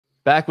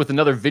Back with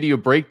another video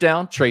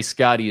breakdown. Trey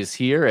Scotti is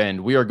here,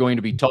 and we are going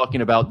to be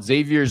talking about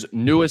Xavier's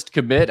newest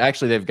commit.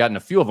 Actually, they've gotten a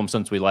few of them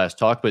since we last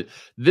talked, but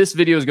this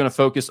video is going to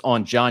focus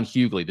on John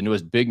Hugley, the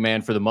newest big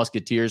man for the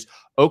Musketeers,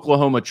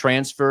 Oklahoma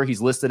transfer.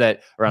 He's listed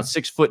at around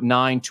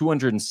 6'9",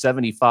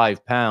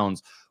 275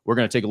 pounds. We're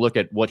going to take a look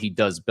at what he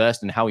does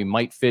best and how he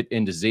might fit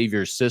into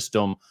Xavier's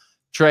system.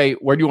 Trey,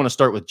 where do you want to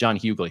start with John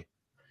Hugley?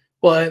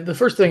 Well, the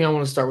first thing I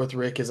want to start with,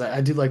 Rick, is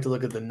I do like to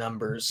look at the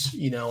numbers,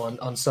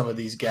 on some of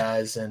these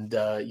guys. And,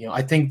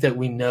 I think that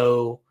we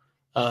know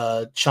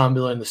Sean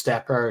Miller and the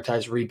staff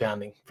prioritize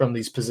rebounding from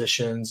these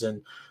positions.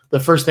 And the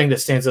first thing that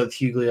stands out with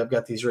Hugley, I've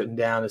got these written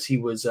down, is he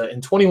was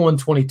in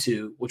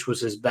 21-22, which was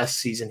his best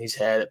season he's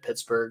had at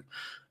Pittsburgh.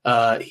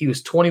 He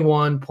was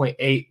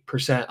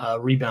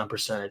 21.8% rebound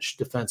percentage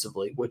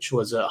defensively, which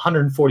was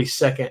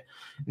 142nd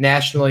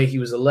nationally. He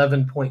was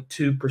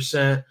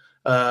 11.2%.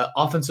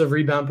 Offensive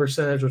rebound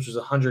percentage, which was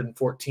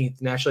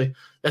 114th nationally.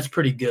 That's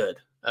pretty good,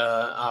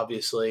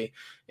 obviously.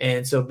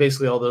 And so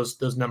basically all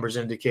those numbers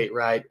indicate,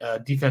 right,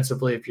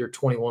 defensively, if you're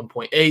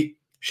 21.8,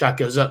 shot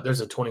goes up,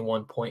 there's a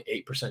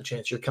 21.8%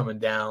 chance you're coming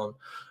down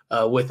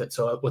with it.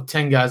 So with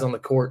 10 guys on the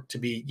court to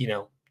be,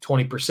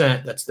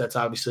 20%, that's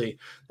obviously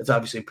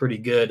pretty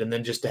good. And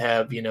then just to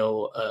have,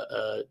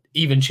 a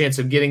even chance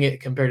of getting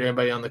it compared to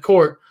everybody on the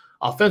court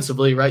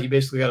offensively, right? You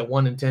basically got a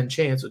 1 in 10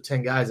 chance with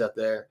 10 guys out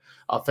there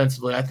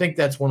offensively. I think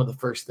that's one of the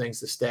first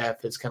things the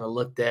staff has kind of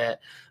looked at,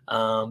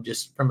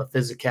 just from a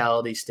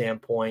physicality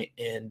standpoint,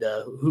 and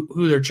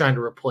who they're trying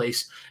to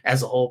replace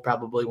as a whole,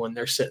 probably when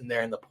they're sitting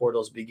there and the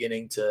portal's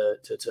beginning to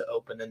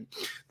open. And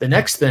the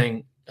next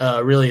thing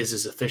really is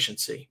his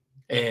efficiency.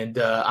 And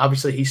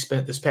obviously he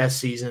spent this past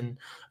season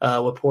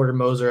with Porter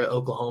Moser at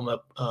Oklahoma.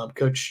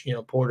 Coach,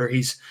 Porter,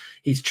 he's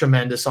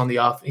tremendous on the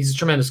off. He's a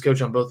tremendous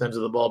coach on both ends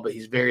of the ball, but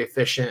he's very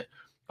efficient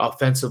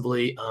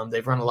offensively.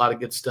 They've run a lot of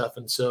good stuff.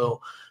 And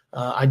so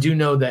I do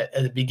know that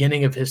at the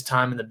beginning of his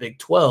time in the Big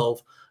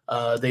 12,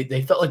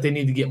 they felt like they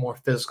needed to get more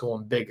physical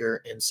and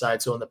bigger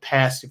inside. So in the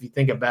past, if you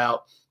think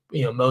about,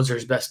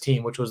 Moser's best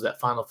team, which was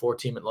that Final Four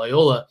team at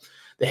Loyola,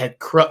 they had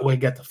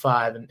Krutwig at the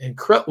 5. And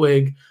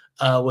Krutwig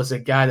was a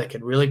guy that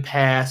could really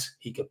pass.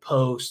 He could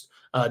post,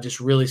 just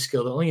really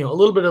skilled. A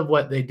little bit of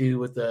what they do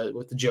with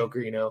the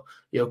Joker,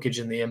 Jokic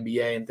in the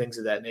NBA and things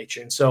of that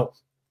nature. And so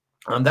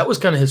that was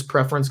kind of his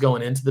preference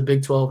going into the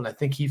Big 12, and I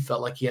think he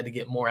felt like he had to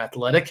get more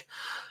athletic.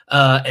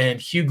 And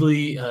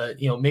Hugley,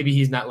 maybe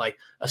he's not like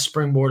a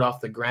springboard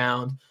off the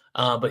ground,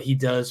 but he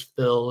does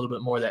feel a little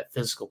bit more of that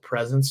physical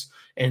presence.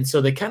 And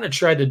so they kind of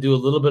tried to do a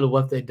little bit of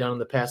what they've done in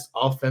the past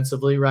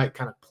offensively, right?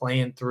 Kind of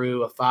playing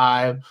through a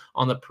 5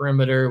 on the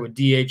perimeter with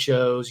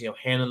DHOs,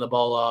 handing the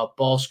ball off,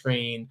 ball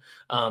screen,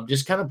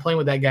 just kind of playing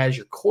with that guy as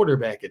your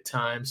quarterback at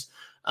times.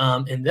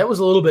 And that was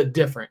a little bit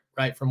different,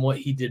 right, from what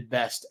he did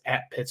best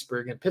at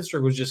Pittsburgh. And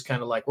Pittsburgh was just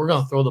kind of like, we're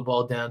going to throw the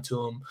ball down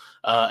to him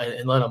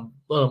and let him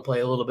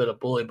play a little bit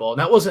of bully ball. And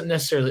that wasn't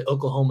necessarily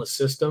Oklahoma's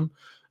system.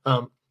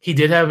 He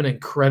did have an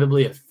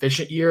incredibly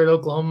efficient year at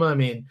Oklahoma. I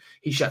mean,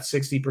 he shot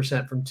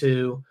 60% from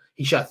 2.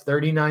 He shot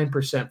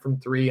 39%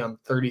 from 3 on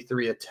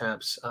 33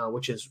 attempts,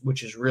 which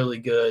is really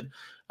good.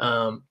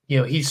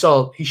 He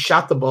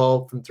shot the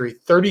ball from 3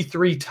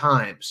 33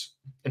 times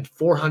in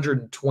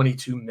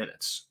 422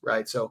 minutes,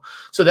 right? So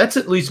that's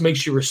at least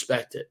makes you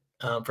respect it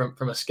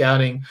from a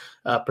scouting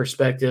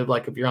perspective.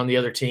 Like if you're on the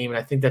other team, and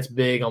I think that's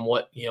big on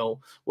what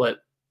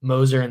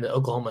Moser and the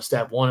Oklahoma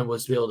staff wanted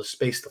was to be able to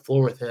space the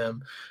floor with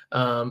him.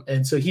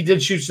 And so he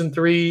did shoot some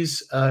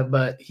threes,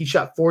 but he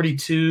shot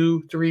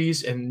 42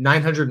 threes in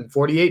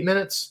 948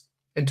 minutes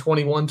in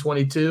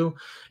 21-22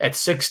 at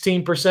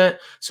 16%.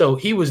 So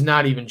he was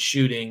not even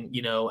shooting,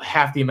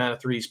 half the amount of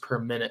threes per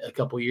minute a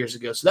couple years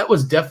ago. So that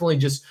was definitely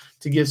just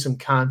to give some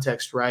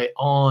context, right,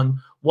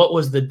 on what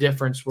was the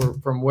difference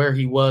from where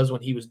he was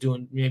when he was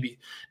doing maybe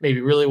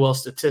really well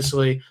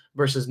statistically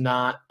versus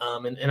not.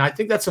 And I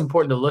think that's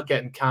important to look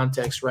at in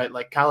context, right?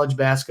 Like college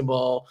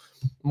basketball,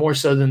 more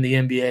so than the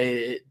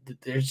NBA,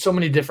 there's so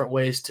many different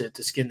ways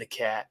to skin the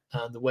cat,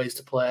 the ways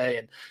to play.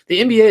 And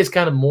the NBA is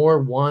kind of more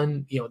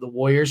one, the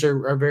Warriors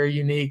are very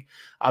unique.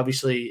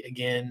 Obviously,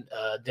 again,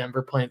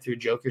 Denver playing through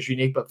Joker's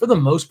unique. But for the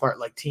most part,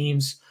 like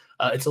teams,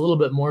 it's a little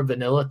bit more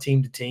vanilla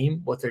team to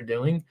team, what they're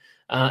doing.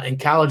 And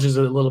college is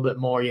a little bit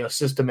more,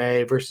 system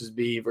A versus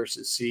B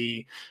versus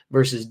C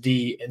versus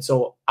D. And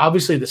so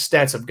obviously the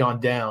stats have gone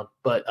down,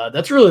 but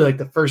that's really like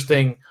the first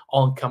thing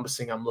all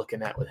encompassing I'm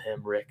looking at with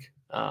him, Rick.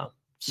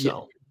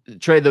 Yeah.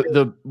 Trey,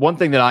 the one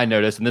thing that I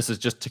noticed, and this is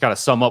just to kind of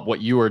sum up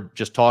what you were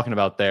just talking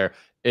about there,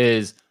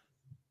 is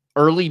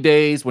early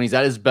days when he's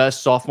at his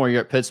best, sophomore year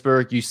at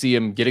Pittsburgh, you see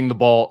him getting the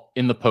ball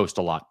in the post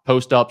a lot,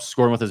 post up,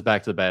 scoring with his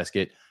back to the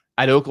basket.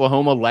 At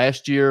Oklahoma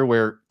last year,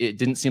 where it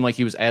didn't seem like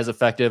he was as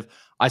effective,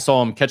 I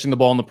saw him catching the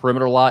ball in the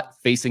perimeter a lot,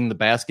 facing the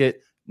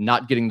basket,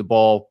 not getting the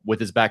ball with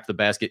his back to the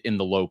basket in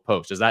the low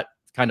post. Is that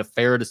kind of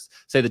fair to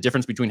say the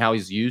difference between how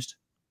he's used?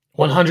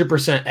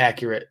 100%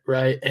 accurate,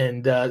 right?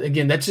 And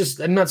again, that's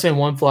just, I'm not saying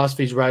one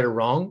philosophy is right or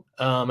wrong.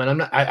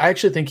 And I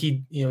actually think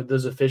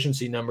those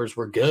efficiency numbers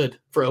were good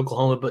for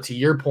Oklahoma. But to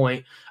your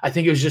point, I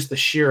think it was just the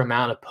sheer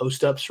amount of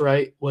post ups,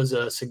 right, was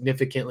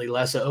significantly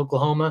less at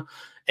Oklahoma.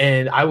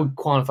 And I would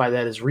quantify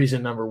that as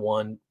reason number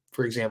one,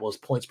 for example, is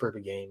points per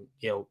game.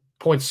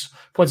 Points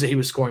that he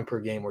was scoring per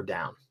game were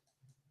down.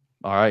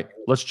 All right,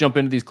 let's jump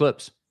into these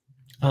clips.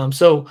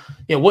 So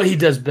what he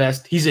does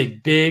best, he's a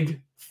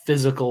big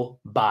physical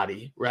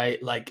body,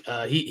 right? Like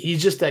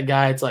he's just that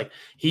guy. It's like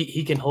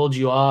he can hold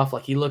you off.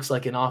 Like he looks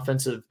like an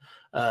offensive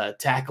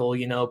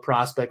tackle,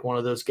 prospect, one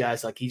of those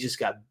guys. Like he just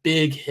got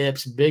big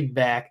hips, big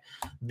back,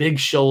 big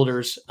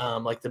shoulders.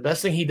 Like the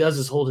best thing he does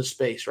is hold his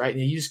space, right?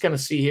 And you just kind of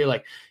see here,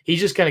 like he's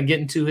just kind of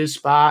getting to his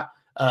spot.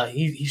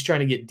 He's trying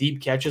to get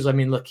deep catches. I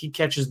mean, look, he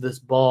catches this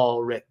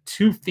ball, Rick,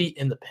 2 feet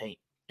in the paint.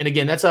 And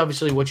again, that's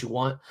obviously what you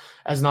want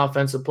as an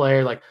offensive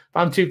player. Like if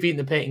I'm 2 feet in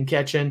the paint and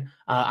catching,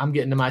 I'm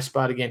getting to my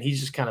spot again. He's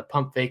just kind of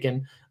pump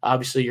faking.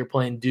 Obviously, you're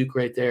playing Duke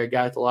right there, a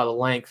guy with a lot of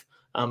length.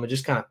 It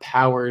just kind of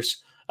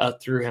powers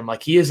through him.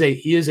 Like he is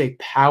a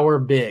power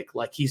big.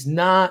 Like he's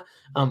not.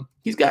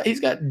 He's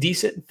got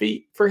decent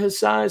feet for his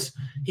size.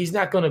 He's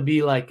not going to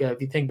be like if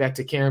you think back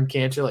to Karam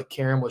Cantor. Like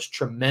Karam was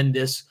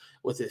tremendous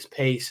with his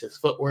pace, his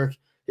footwork,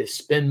 his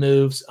spin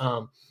moves.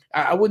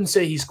 I wouldn't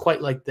say he's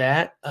quite like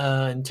that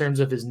in terms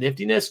of his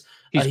niftiness.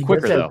 He's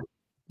quicker, though.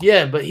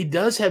 Yeah, but he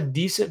does have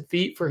decent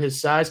feet for his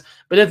size.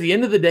 But at the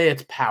end of the day,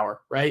 it's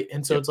power, right?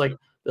 And so it's like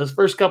those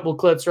first couple of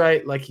clips,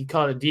 right? Like he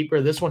caught it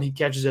deeper. This one, he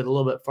catches it a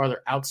little bit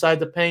farther outside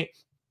the paint.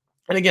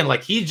 And again,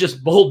 like he's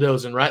just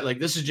bulldozing, right? Like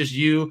this is just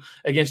you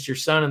against your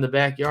son in the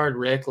backyard,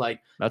 Rick.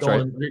 Like that's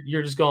right.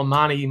 You're just going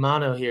mano a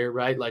mano here,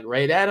 right? Like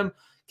right at him.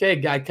 Okay,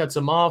 guy cuts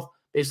him off.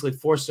 Basically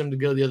force him to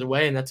go the other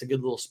way, and that's a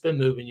good little spin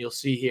move. And you'll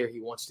see here he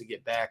wants to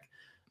get back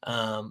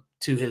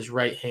to his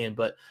right hand.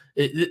 But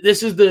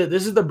this is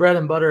the bread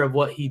and butter of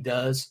what he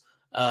does.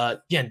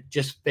 Again,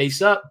 just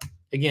face up.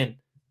 Again,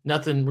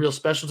 nothing real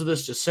special to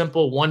this. Just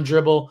simple, one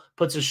dribble,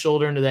 puts his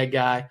shoulder into that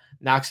guy,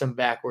 knocks him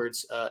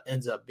backwards.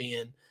 Ends up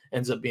being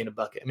a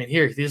bucket. I mean,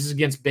 here this is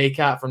against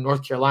Baycott from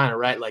North Carolina,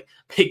 right? Like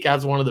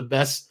Baycott's one of the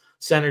best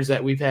centers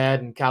that we've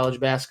had in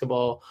college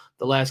basketball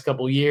the last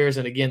couple of years.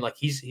 And again, like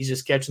he's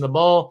just catching the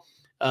ball.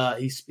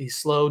 He's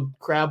slowed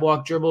crab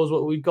walk dribble is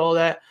what we call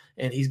that,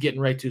 and he's getting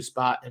right to a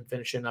spot and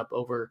finishing up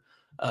over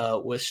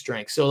with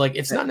strength. So like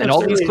it's not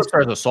necessarily, and all these clips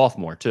are as a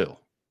sophomore too.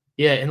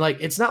 Yeah, and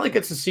like it's not like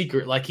it's a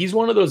secret. Like he's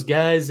one of those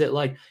guys that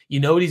like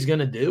what he's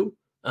gonna do,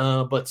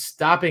 but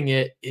stopping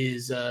it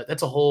is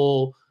that's a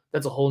whole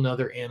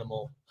nother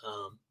animal.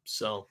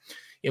 So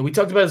we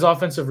talked about his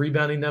offensive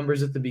rebounding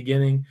numbers at the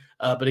beginning,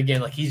 but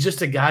again, like he's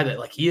just a guy that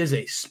like he is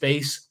a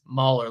space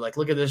mauler. Like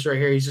look at this right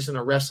here. He's just in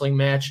a wrestling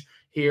match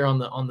here on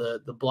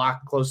the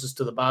block closest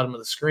to the bottom of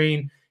the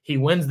screen. He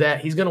wins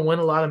that. He's going to win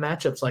a lot of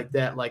matchups like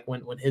that, like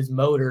when his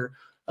motor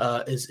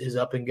is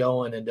up and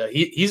going. And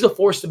he's a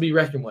force to be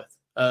reckoned with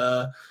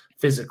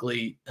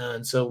physically.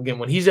 And so, again,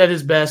 when he's at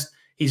his best,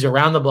 he's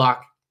around the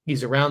block.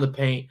 He's around the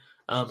paint.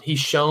 He's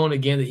shown,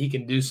 again, that he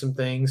can do some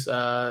things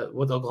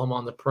with Oklahoma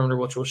on the perimeter,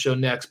 which we'll show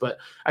next. But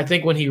I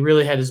think when he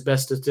really had his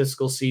best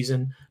statistical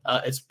season,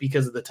 it's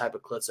because of the type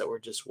of clips that we're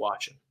just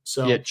watching.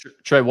 So, yeah,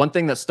 Trey, one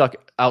thing that stuck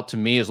out to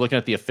me is looking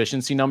at the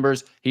efficiency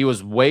numbers. He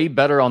was way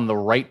better on the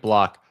right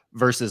block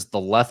versus the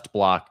left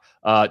block.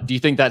 Do you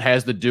think that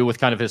has to do with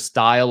kind of his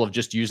style of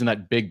just using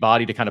that big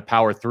body to kind of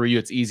power through you?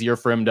 It's easier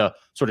for him to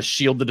sort of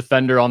shield the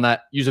defender on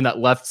that, using that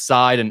left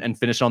side and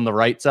finish on the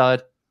right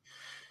side?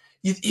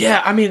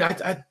 Yeah, I mean,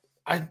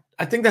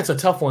 I think that's a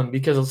tough one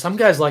because some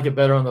guys like it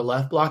better on the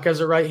left block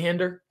as a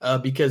right-hander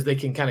because they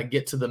can kind of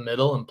get to the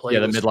middle and play. Yeah,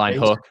 the midline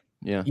hook.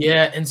 Yeah.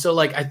 Yeah. And so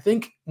like I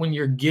think when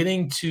you're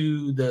getting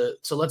to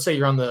so let's say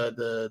you're on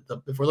the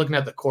if we're looking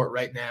at the court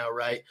right now,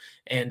 right?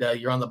 And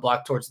you're on the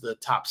block towards the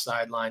top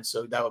sideline.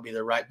 So that would be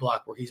the right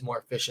block where he's more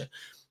efficient.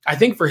 I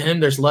think for him,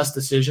 there's less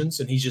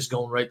decisions and he's just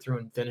going right through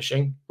and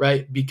finishing,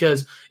 right?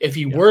 Because if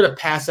he were to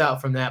pass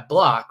out from that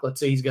block, let's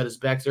say he's got his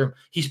back to him,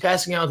 he's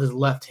passing out with his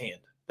left hand.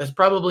 That's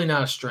probably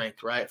not a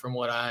strength, right? From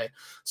what I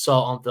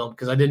saw on film,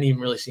 because I didn't even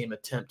really see him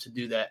attempt to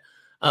do that.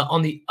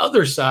 On the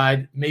other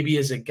side, maybe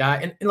as a guy,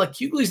 and like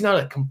Hugley's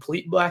not a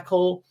complete black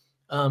hole.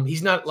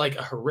 He's not like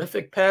a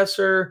horrific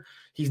passer.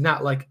 He's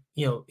not like,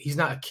 he's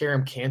not a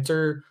Karam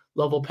Cantor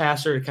level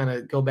passer to kind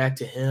of go back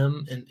to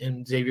him.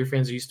 And Xavier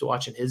fans are used to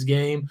watching his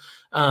game.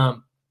 I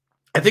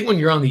think when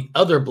you're on the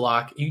other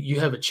block, you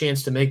have a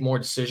chance to make more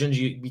decisions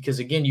because,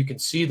 again, you can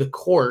see the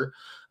court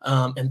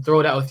and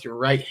throw it out with your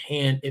right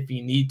hand if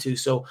you need to.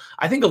 So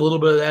I think a little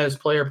bit of that is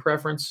player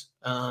preference.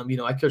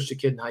 I coached a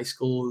kid in high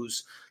school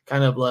who's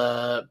kind of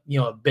a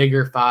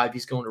bigger 5.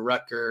 He's going to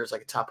Rutgers,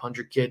 like a top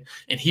 100 kid,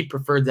 and he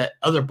preferred that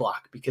other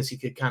block because he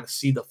could kind of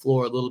see the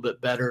floor a little bit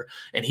better,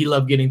 and he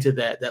loved getting to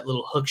that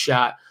little hook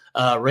shot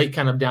right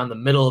kind of down the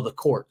middle of the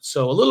court.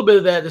 So a little bit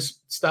of that is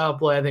style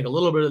play. I think a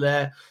little bit of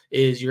that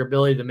is your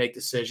ability to make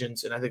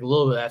decisions, and I think a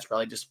little bit of that's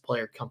probably just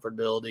player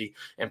comfortability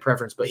and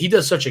preference. But he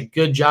does such a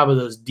good job of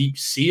those deep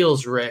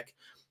seals, Rick,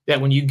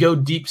 that when you go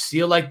deep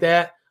seal like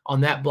that,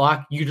 on that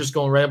block, you're just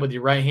going right up with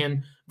your right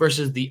hand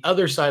versus the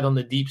other side on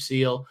the deep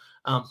seal.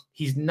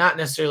 He's not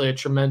necessarily a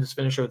tremendous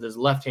finisher with his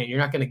left hand. You're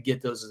not going to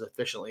get those as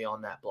efficiently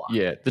on that block.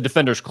 Yeah, the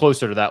defender's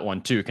closer to that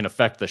one too, can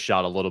affect the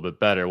shot a little bit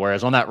better.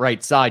 Whereas on that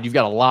right side, you've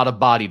got a lot of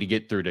body to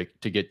get through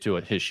to get to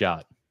it, his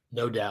shot.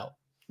 No doubt.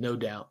 No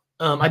doubt.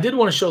 I did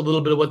want to show a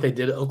little bit of what they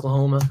did at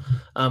Oklahoma.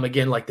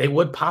 Again, like they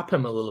would pop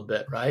him a little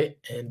bit, right?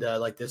 And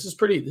like this is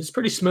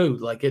pretty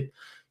smooth. Like it,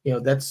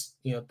 that's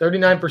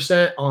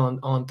 39%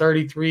 on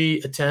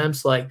 33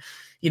 attempts. Like,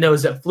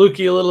 is that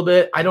fluky a little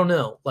bit? I don't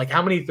know. Like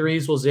how many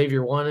threes will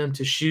Xavier want him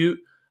to shoot?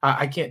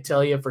 I can't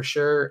tell you for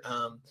sure.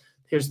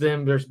 There's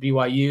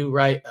BYU,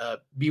 right?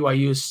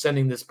 BYU is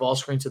sending this ball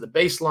screen to the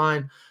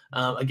baseline.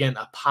 Again,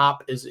 a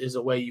pop is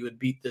a way you would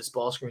beat this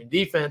ball screen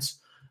defense.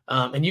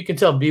 And you can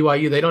tell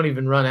BYU, they don't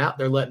even run out.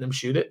 They're letting them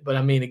shoot it. But,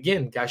 I mean,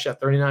 again, guy shot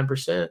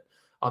 39%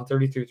 on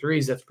 33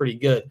 threes. That's pretty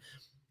good.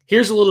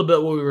 Here's a little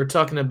bit what we were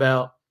talking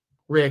about,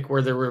 Rick,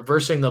 where they're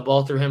reversing the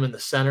ball through him in the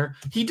center.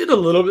 He did a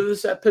little bit of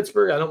this at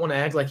Pittsburgh. I don't want to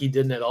act like he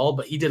didn't at all,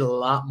 but he did a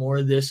lot more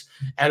of this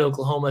at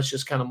Oklahoma. It's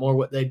just kind of more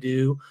what they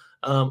do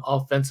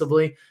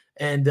offensively.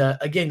 And,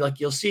 again, like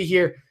you'll see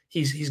here,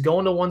 he's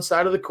going to one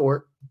side of the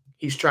court.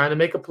 He's trying to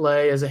make a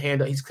play as a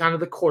handoff. He's kind of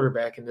the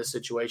quarterback in this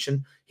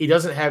situation. He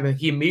doesn't have it.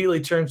 He immediately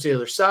turns to the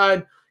other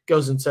side,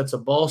 goes and sets a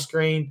ball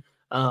screen,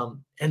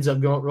 ends up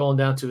rolling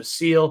down to a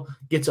seal,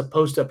 gets a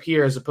post up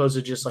here as opposed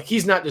to just like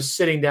he's not just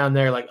sitting down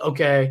there like,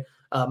 okay,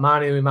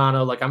 mano a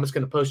mano, like I'm just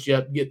going to post you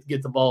up,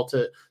 get the ball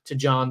to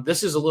John.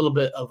 This is a little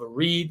bit of a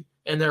read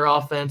in their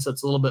offense.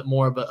 It's a little bit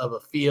more of a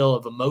feel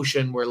of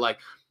emotion where like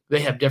they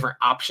have different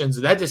options.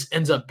 That just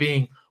ends up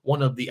being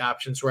one of the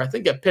options where I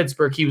think at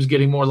Pittsburgh he was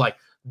getting more like,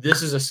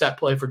 this is a set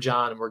play for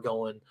John, and we're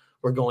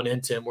going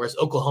into him. Whereas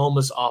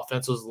Oklahoma's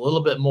offense was a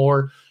little bit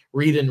more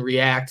read and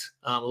react,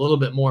 a little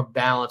bit more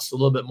balanced, a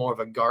little bit more of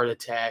a guard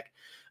attack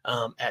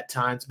at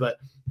times. But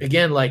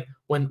again, like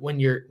when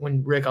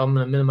Rick, I'm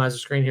going to minimize the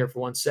screen here for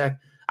 1 sec.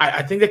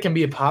 I think that can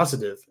be a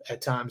positive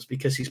at times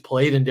because he's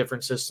played in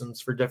different systems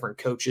for different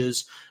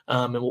coaches,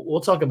 and we'll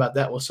talk about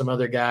that with some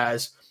other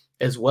guys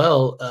as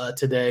well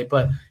today.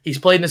 But he's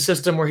played in a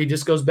system where he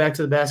just goes back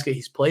to the basket.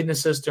 He's played in a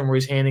system where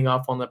he's handing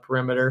off on the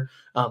perimeter.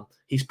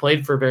 He's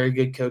played for very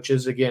good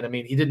coaches. Again, I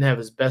mean, he didn't have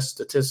his best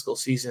statistical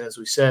season, as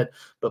we said,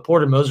 but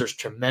Porter Moser's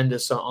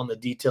tremendous on the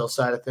detail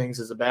side of things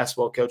as a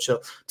basketball coach.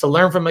 So to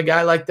learn from a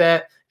guy like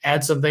that,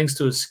 add some things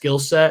to his skill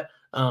set.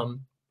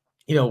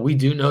 We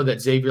do know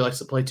that Xavier likes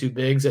to play two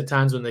bigs at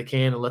times when they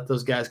can and let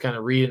those guys kind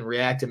of read and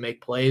react and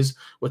make plays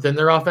within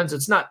their offense.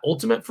 It's not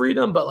ultimate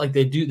freedom, but like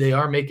they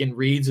are making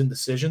reads and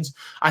decisions.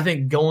 I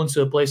think going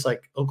to a place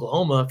like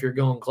Oklahoma, if you're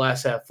going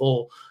glass half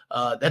full,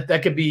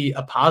 that could be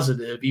a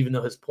positive, even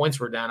though his points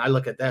were down. I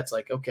look at that, it's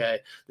like, okay,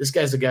 this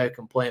guy's a guy who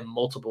can play in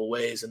multiple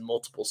ways and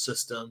multiple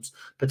systems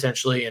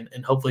potentially,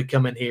 and hopefully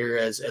come in here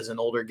as an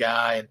older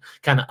guy and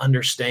kind of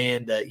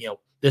understand that,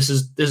 this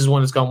is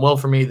one that's gone well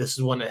for me. This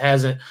is one that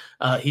hasn't.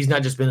 He's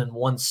not just been in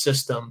one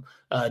system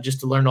just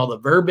to learn all the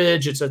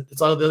verbiage. It's a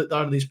lot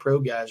of these pro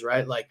guys,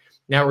 right? Like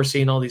now we're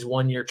seeing all these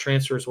 1-year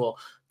transfers. Well,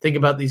 think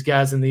about these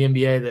guys in the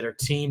NBA that are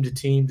team to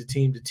team to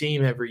team to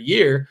team every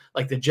year,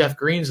 like the Jeff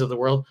Greens of the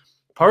world.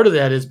 Part of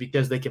that is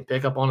because they can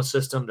pick up on a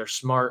system. They're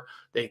smart.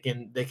 They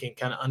can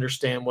kind of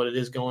understand what it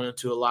is going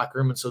into a locker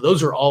room. And so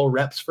those are all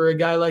reps for a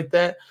guy like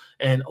that.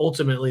 And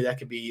ultimately that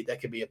could be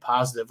a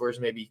positive. Whereas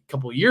maybe a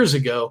couple of years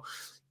ago,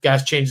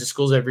 guys change the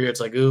schools every year. It's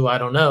like, ooh, I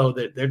don't know.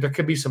 There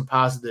could be some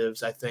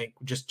positives, I think,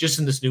 just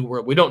in this new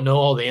world. We don't know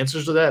all the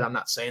answers to that. I'm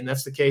not saying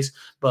that's the case,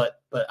 but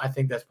I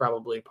think that's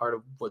probably part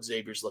of what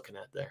Xavier's looking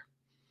at there.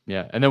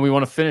 Yeah, and then we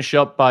want to finish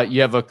up by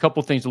you have a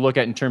couple things to look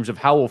at in terms of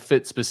how we'll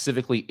fit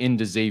specifically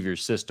into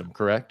Xavier's system,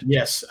 correct?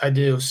 Yes, I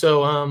do.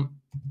 So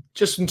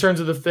just in terms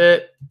of the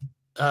fit,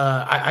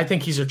 I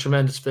think he's a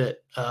tremendous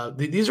fit.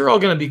 These are all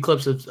going to be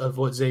clips of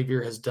what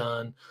Xavier has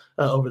done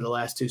over the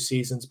last 2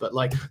 seasons. But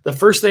like the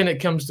first thing that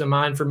comes to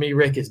mind for me,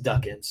 Rick, is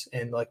duck-ins.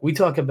 And like we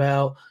talk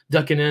about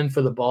ducking in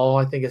for the ball,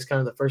 I think it's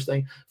kind of the first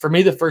thing. For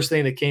me, the first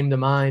thing that came to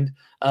mind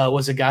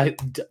was a guy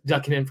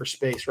ducking in for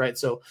space, right?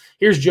 So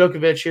here's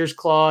Djokovic, here's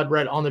Claude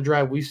right on the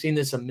drive. We've seen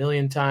this a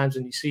million times.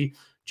 And you see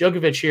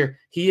Djokovic here,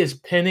 he is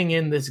pinning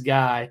in this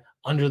guy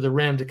under the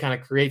rim to kind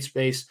of create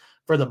space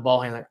for the ball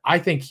handler. I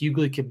think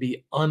Hugley could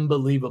be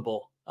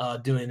unbelievable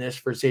doing this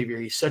for Xavier.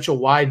 He's such a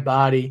wide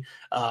body.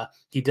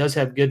 He does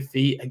have good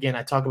feet. Again,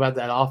 I talk about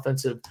that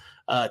offensive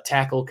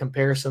tackle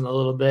comparison a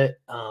little bit.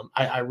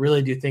 I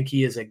really do think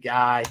he is a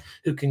guy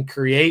who can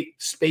create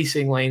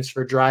spacing lanes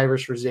for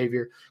drivers for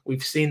Xavier.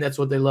 We've seen that's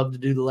what they love to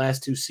do the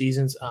last 2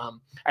 seasons.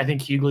 I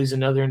think Hugley's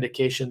another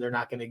indication they're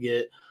not going to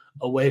get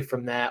away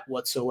from that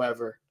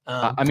whatsoever.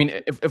 I mean,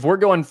 if we're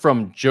going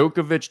from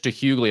Djokovic to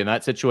Hugley in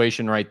that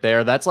situation right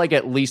there, that's like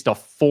at least a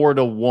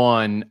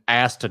 4-to-1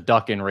 ass to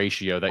duck in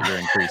ratio that you're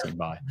increasing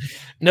by.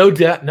 No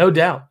doubt.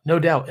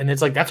 And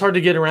it's like, that's hard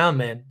to get around,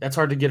 man. That's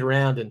hard to get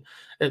around. And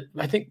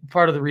I think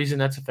part of the reason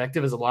that's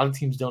effective is a lot of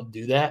teams don't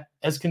do that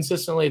as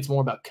consistently. It's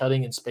more about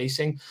cutting and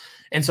spacing.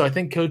 And so I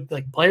think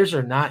players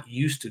are not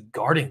used to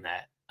guarding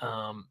that.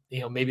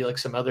 Maybe like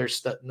some other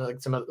stuff,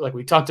 like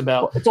we talked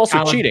about. Well, it's also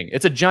college, cheating.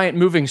 It's a giant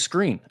moving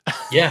screen.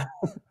 Yeah.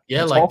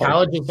 Yeah. It's Like hard.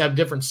 colleges have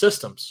different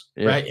systems,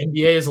 right?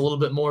 NBA is a little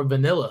bit more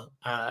vanilla,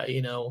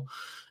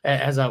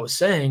 as I was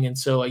saying. And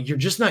so you're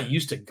just not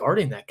used to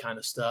guarding that kind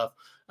of stuff.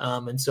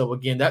 And so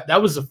again,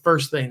 that was the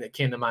first thing that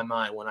came to my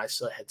mind when I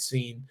had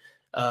seen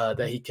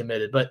that he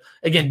committed. But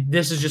again,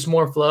 this is just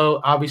more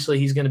flow. Obviously,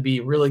 he's going to be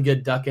a really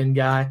good duck-in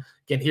guy.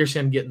 Again, here's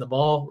him getting the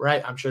ball,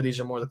 right? I'm sure these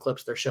are more the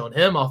clips they're showing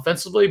him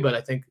offensively, but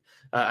I think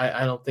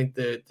I don't think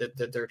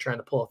that they're trying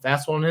to pull a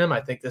fast one on him. I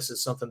think this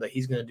is something that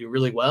he's going to do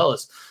really well,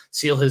 is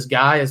seal his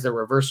guy as they're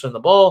reversing the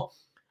ball.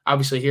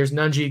 Obviously, here's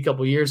Nunji a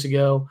couple years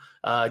ago,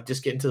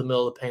 just getting to the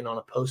middle of the paint on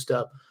a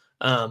post-up.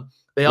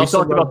 We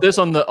talked about this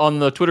on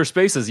the Twitter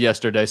Spaces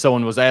yesterday.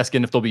 Someone was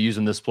asking if they'll be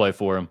using this play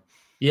for him.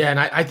 Yeah,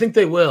 and I think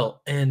they will.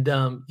 And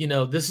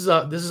this is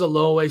a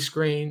low away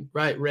screen,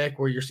 right, Rick,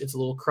 where it's a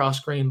little cross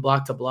screen,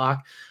 block to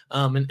block.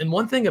 And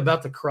one thing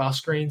about the cross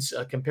screens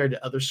compared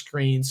to other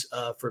screens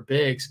for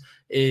bigs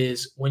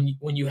is when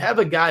you have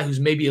a guy who's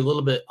maybe a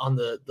little bit on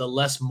the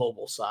less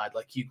mobile side,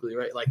 like Hugley,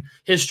 right? Like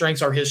his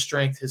strengths are his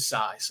strength, his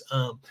size.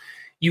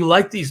 You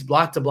like these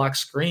block to block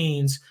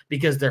screens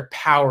because their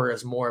power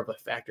is more of a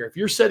factor. If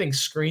you're setting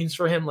screens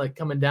for him, like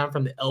coming down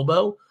from the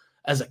elbow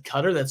as a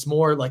cutter, that's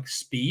more like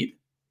speed.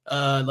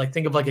 Like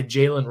think of like a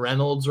Jalen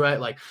Reynolds, right?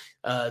 Like,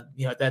 at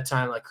that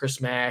time, like Chris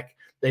Mack,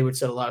 they would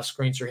set a lot of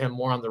screens for him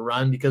more on the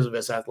run because of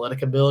his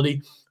athletic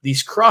ability.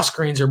 These cross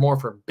screens are more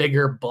for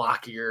bigger,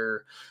 blockier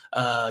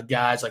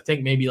guys. Like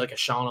think maybe like a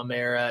Sean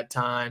O'Mara at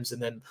times.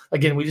 And then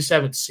again, we just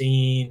haven't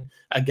seen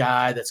a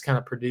guy that's kind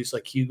of produced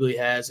like Hugley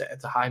has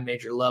at the high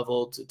major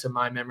level to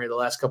my memory the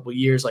last couple of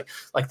years. Like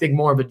think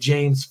more of a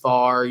James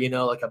Farr,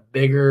 like a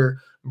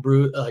bigger,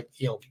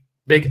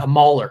 a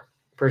mauler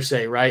per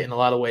se, right, in a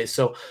lot of ways.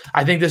 So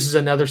I think this is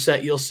another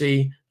set you'll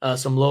see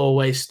some low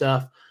away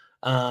stuff,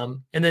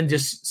 and then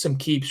just some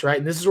keeps, right?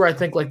 And this is where I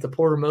think like the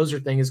Porter Moser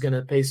thing is going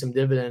to pay some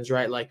dividends,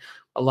 right? Like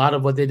a lot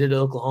of what they did at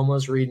Oklahoma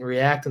is read and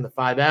react and the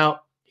 5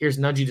 out. Here's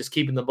Nunji just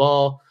keeping the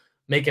ball,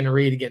 making a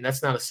read. Again,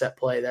 that's not a set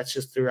play. That's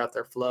just throughout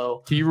their flow.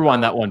 Can you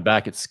rewind that one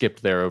back? It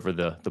skipped there over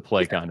the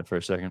play kind of for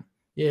a second.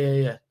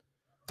 Yeah.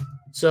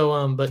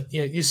 So, but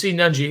you see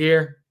Nunji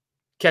here,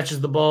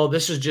 catches the ball.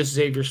 This is just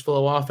Xavier's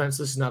flow offense.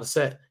 This is not a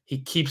set. He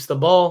keeps the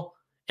ball,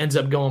 ends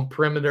up going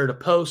perimeter to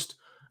post.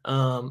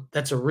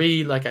 That's a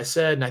read, like I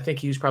said, and I think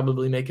he was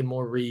probably making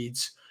more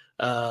reads,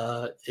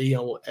 at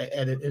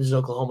his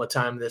Oklahoma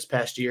time this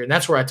past year. And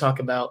that's where I talk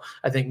about,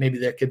 I think maybe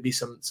there could be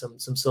some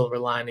silver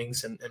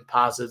linings and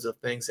positives of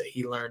things that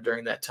he learned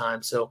during that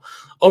time. So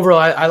overall,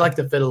 I like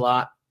the fit a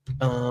lot.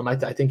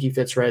 I think he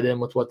fits right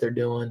in with what they're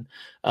doing.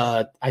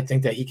 I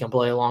think that he can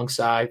play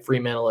alongside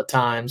Fremantle at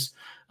times.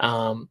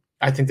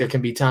 I think there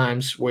can be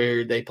times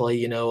where they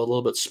play, a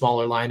little bit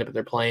smaller lineup, but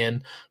they're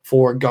playing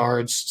 4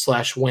 guards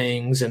 /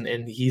 wings,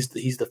 and he's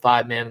the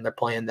 5-man, and they're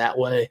playing that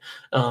way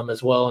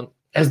as well. And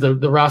as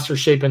the roster's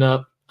shaping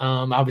up,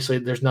 obviously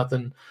there's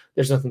nothing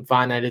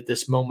finite at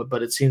this moment,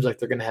 but it seems like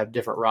they're going to have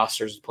different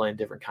rosters playing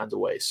different kinds of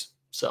ways.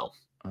 So,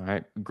 all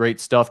right,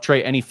 great stuff,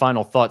 Trey. Any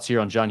final thoughts here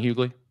on John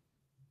Hugley?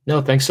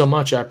 No, thanks so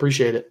much. I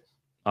appreciate it.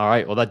 All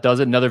right, well that does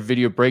it. Another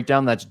video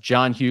breakdown. That's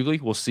John Hugley.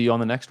 We'll see you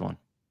on the next one.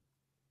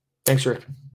 Thanks, Rick.